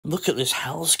Look at this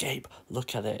hellscape.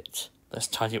 Look at it. Let's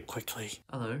tidy up quickly.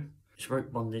 Hello, it's rope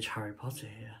bondage Harry Potter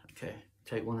here. Okay,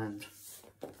 take one end.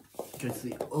 Go to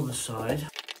the other side.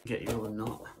 Get your other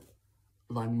knot.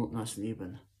 Line them up nice and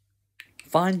even.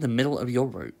 Find the middle of your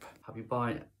rope. Have your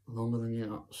bight longer than your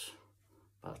knots.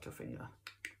 Back your finger.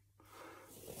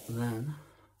 And then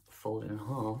fold it in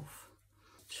half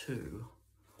to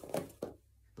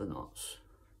the knots.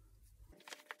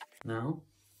 Now,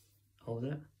 hold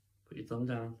it, put your thumb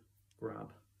down,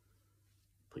 grab,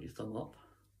 put your thumb up,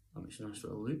 that makes a nice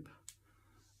little loop,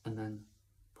 and then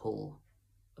pull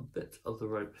a bit of the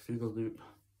rope through the loop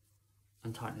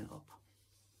and tighten it up.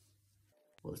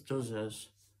 What this does is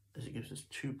it gives us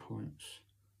 2 points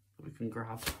that we can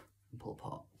grab and pull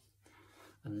apart.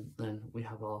 And then we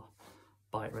have our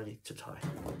bight ready to tie.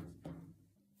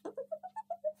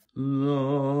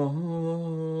 La,